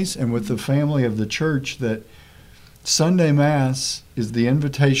families and with the family of the church that Sunday Mass is the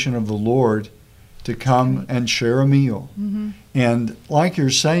invitation of the Lord to come and share a meal. And like you're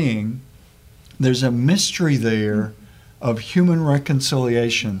saying, there's a mystery there of human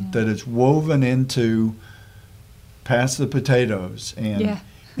reconciliation that is woven into pass the potatoes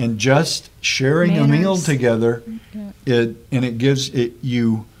and just sharing a meal together. It gives it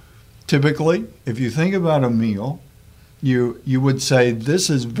you typically, if you think about a meal, you would say this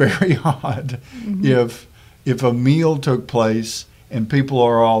is very odd if a meal took place and people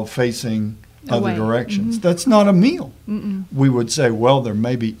are all facing other directions. That's not a meal. We would say, well, they're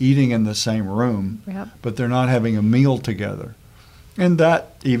maybe eating in the same room, but they're not having a meal together. And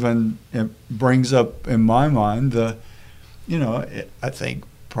that even brings up in my mind I think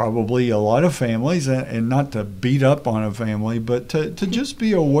probably a lot of families, and not to beat up on a family, but to just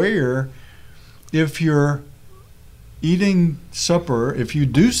be aware if you're eating supper, if you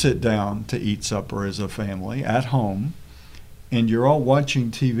do sit down to eat supper as a family at home and you're all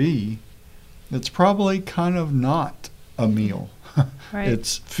watching TV, it's probably kind of not a meal. Right.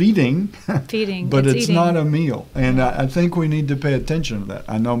 It's feeding, but it's eating. not a meal. And I think we need to pay attention to that.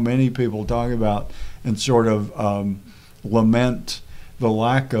 I know many people talk about and sort of lament the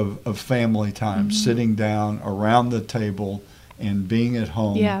lack of family time, sitting down around the table and being at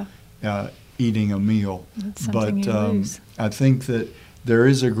home, eating a meal. That's something you lose. I think that there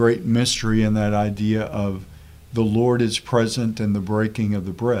is a great mystery in that idea of the Lord is present in the breaking of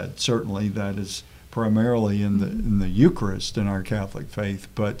the bread. Certainly that is primarily in the Eucharist in our Catholic faith,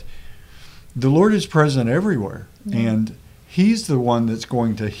 but the Lord is present everywhere, and He's the one that's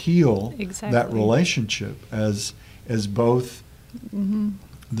going to heal that relationship as both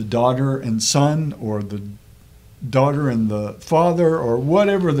the daughter and son, or the daughter and the father, or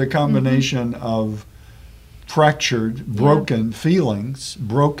whatever the combination of fractured, broken feelings,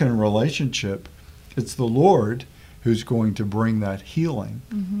 broken relationship. It's the Lord who's going to bring that healing.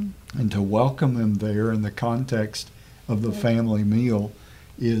 And to welcome Him there in the context of the family meal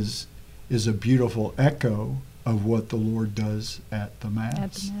is a beautiful echo of what the Lord does at the Mass.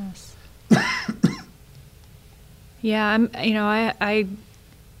 At the Mass.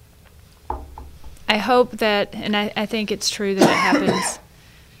 I hope that, and I think it's true that it happens,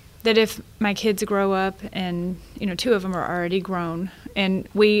 that if my kids grow up and, 2 of them are already grown, and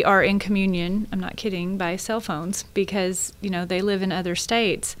we are in communion, I'm not kidding, by cell phones, because, they live in other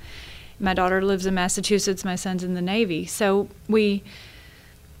states. My daughter lives in Massachusetts, my son's in the Navy. So we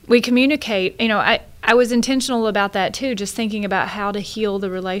communicate. I was intentional about that too, just thinking about how to heal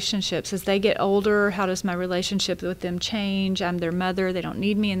the relationships. As they get older, how does my relationship with them change? I'm their mother. They don't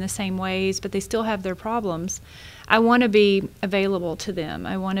need me in the same ways, but they still have their problems. I want to be available to them.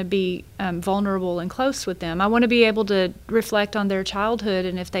 I want to be vulnerable and close with them. I want to be able to reflect on their childhood,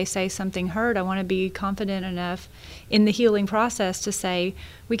 and if they say something hurt, I want to be confident enough in the healing process to say,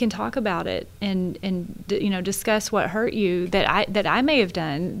 we can talk about it and discuss what hurt you that I may have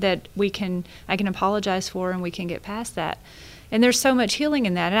done, that I can apologize for, and we can get past that. And there's so much healing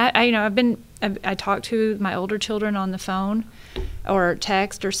in that. And I talk to my older children on the phone or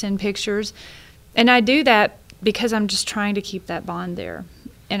text or send pictures, and I do that because I'm just trying to keep that bond there.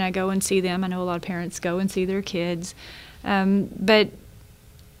 And I go and see them. I know a lot of parents go and see their kids.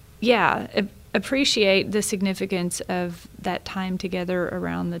 Appreciate the significance of that time together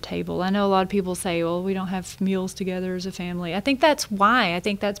around the table. I know a lot of people say, well, we don't have meals together as a family. I think that's why. I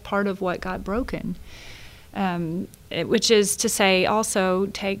think that's part of what got broken, which is to say also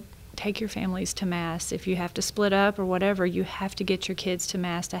take your families to Mass. If you have to split up or whatever, you have to get your kids to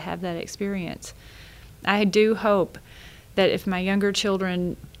Mass to have that experience. I do hope that if my younger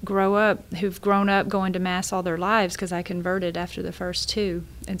children grow up, who've grown up going to Mass all their lives, because I converted after the first 2,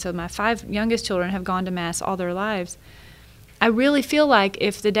 and so my 5 youngest children have gone to Mass all their lives, I really feel like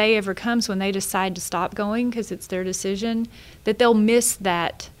if the day ever comes when they decide to stop going because it's their decision, that they'll miss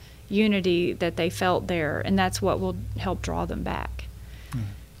that unity that they felt there, and that's what will help draw them back.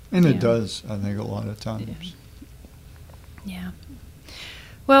 And it does, I think, a lot of times. Yeah.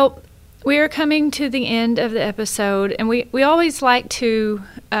 Well, we are coming to the end of the episode, and we always like to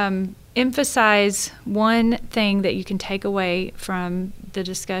emphasize one thing that you can take away from the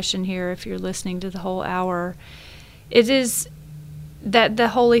discussion here if you're listening to the whole hour. It is that the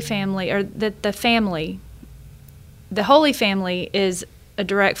Holy Family, or that the Holy Family is a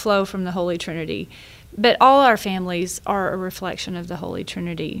direct flow from the Holy Trinity. But all our families are a reflection of the Holy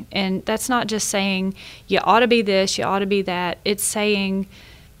Trinity. And that's not just saying you ought to be this, you ought to be that. It's saying,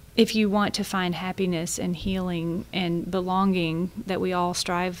 if you want to find happiness and healing and belonging that we all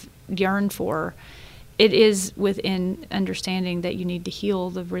yearn for, it is within understanding that you need to heal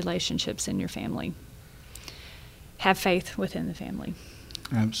the relationships in your family. Have faith within the family.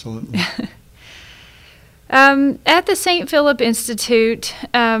 Absolutely. At the St. Philip Institute,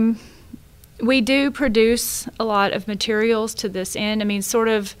 we do produce a lot of materials to this end. I mean, sort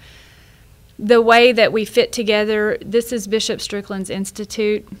of the way that we fit together, this is Bishop Strickland's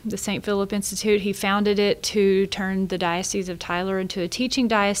institute, the St. Philip Institute. He founded it to turn the Diocese of Tyler into a teaching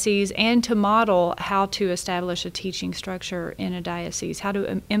diocese and to model how to establish a teaching structure in a diocese, how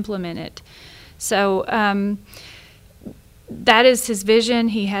to implement it. So that is his vision.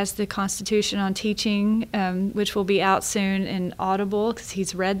 He has the Constitution on Teaching, which will be out soon and audible because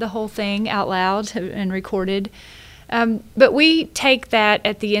he's read the whole thing out loud and recorded. But we take that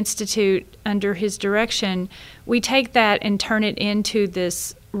at the Institute under his direction. We take that and turn it into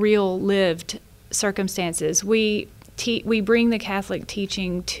this real lived circumstances. We bring the Catholic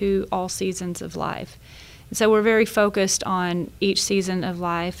teaching to all seasons of life. So we're very focused on each season of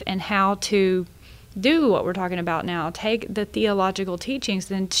life and how to do what we're talking about now. Take the theological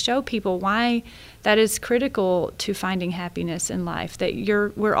teachings and show people why that is critical to finding happiness in life. That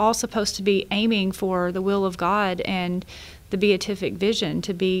we're all supposed to be aiming for the will of God and the beatific vision,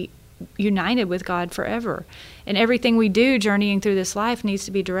 to be united with God forever. And everything we do journeying through this life needs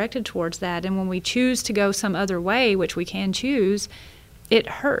to be directed towards that. And when we choose to go some other way, which we can choose, it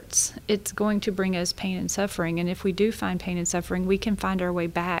hurts. It's going to bring us pain and suffering. And if we do find pain and suffering, we can find our way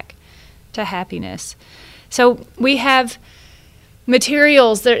back to happiness. So we have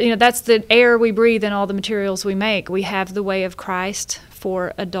materials that, that's the air we breathe and all the materials we make. We have the Way of Christ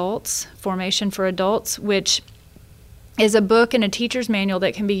for adults, Formation for Adults, which is a book and a teacher's manual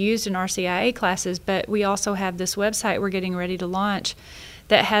that can be used in RCIA classes, but we also have this website we're getting ready to launch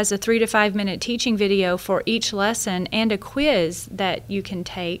that has a 3 to 5 minute teaching video for each lesson and a quiz that you can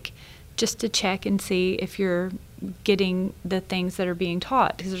take just to check and see if you're getting the things that are being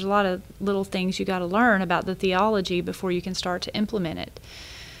taught, because there's a lot of little things you got to learn about the theology before you can start to implement it.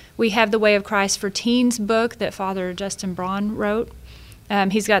 We have the Way of Christ for Teens book that Father Justin Braun wrote.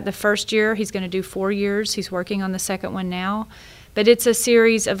 He's got the first year. He's going to do 4 years. He's working on the second one now. But it's a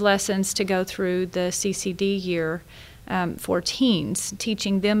series of lessons to go through the CCD year for teens,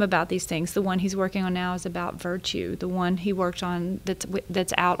 teaching them about these things. The one he's working on now is about virtue. The one he worked on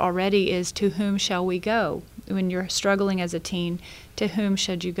that's out already is To Whom Shall We Go? When you're struggling as a teen, to whom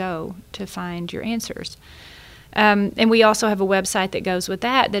should you go to find your answers? And we also have a website that goes with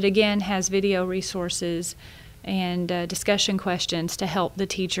that again has video resources and discussion questions to help the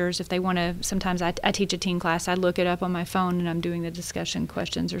teachers if they want to. Sometimes I teach a teen class, I look it up on my phone and I'm doing the discussion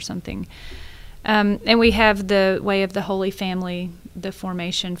questions or something. And we have the Way of the Holy Family, the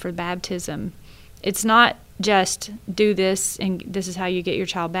Formation for Baptism. It's not just do this and this is how you get your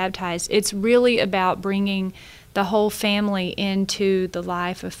child baptized. It's really about bringing the whole family into the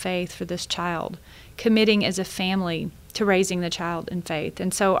life of faith for this child, committing as a family to raising the child in faith.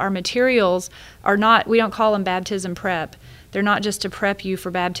 And so our materials are not, we don't call them baptism prep. They're not just to prep you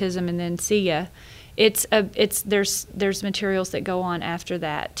for baptism and then see ya. There's materials that go on after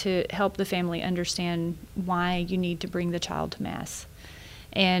that to help the family understand why you need to bring the child to Mass.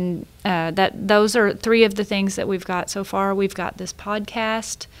 And those are 3 of the things that we've got so far. We've got this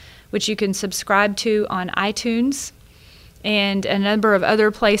podcast, which you can subscribe to on iTunes, and a number of other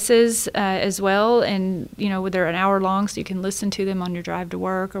places as well. And, they're an hour long, so you can listen to them on your drive to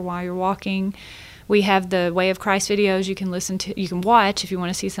work or while you're walking. We have the Way of Christ videos you can watch if you want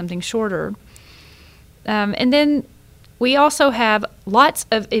to see something shorter. And then we also have lots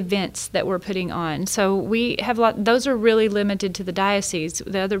of events that we're putting on. So we have those are really limited to the diocese.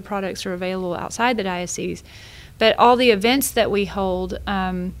 The other products are available outside the diocese. But all the events that we hold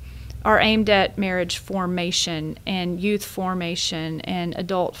are aimed at marriage formation and youth formation and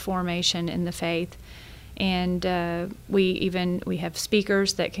adult formation in the faith. And we have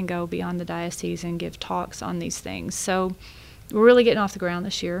speakers that can go beyond the diocese and give talks on these things. So we're really getting off the ground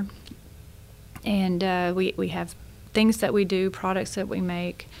this year. And we have things that we do, products that we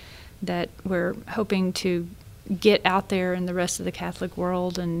make that we're hoping to get out there in the rest of the Catholic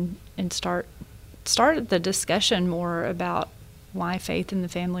world and start the discussion more about why faith in the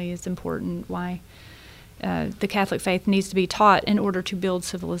family is important, why the Catholic faith needs to be taught in order to build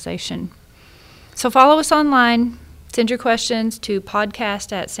civilization. So follow us online. Send your questions to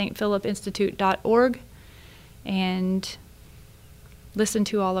podcast@stphilipinstitute.org and listen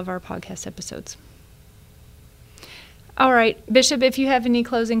to all of our podcast episodes. All right, Bishop, if you have any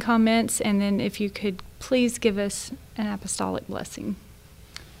closing comments, and then if you could please give us an apostolic blessing.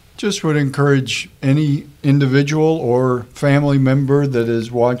 Just would encourage any individual or family member that is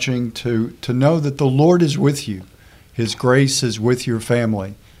watching to know that the Lord is with you. His grace is with your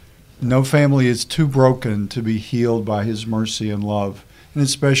family. No family is too broken to be healed by His mercy and love. And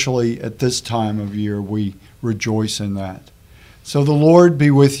especially at this time of year, we rejoice in that. So the Lord be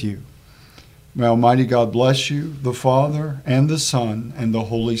with you. May Almighty God bless you, the Father and the Son and the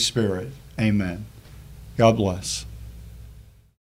Holy Spirit. Amen. God bless.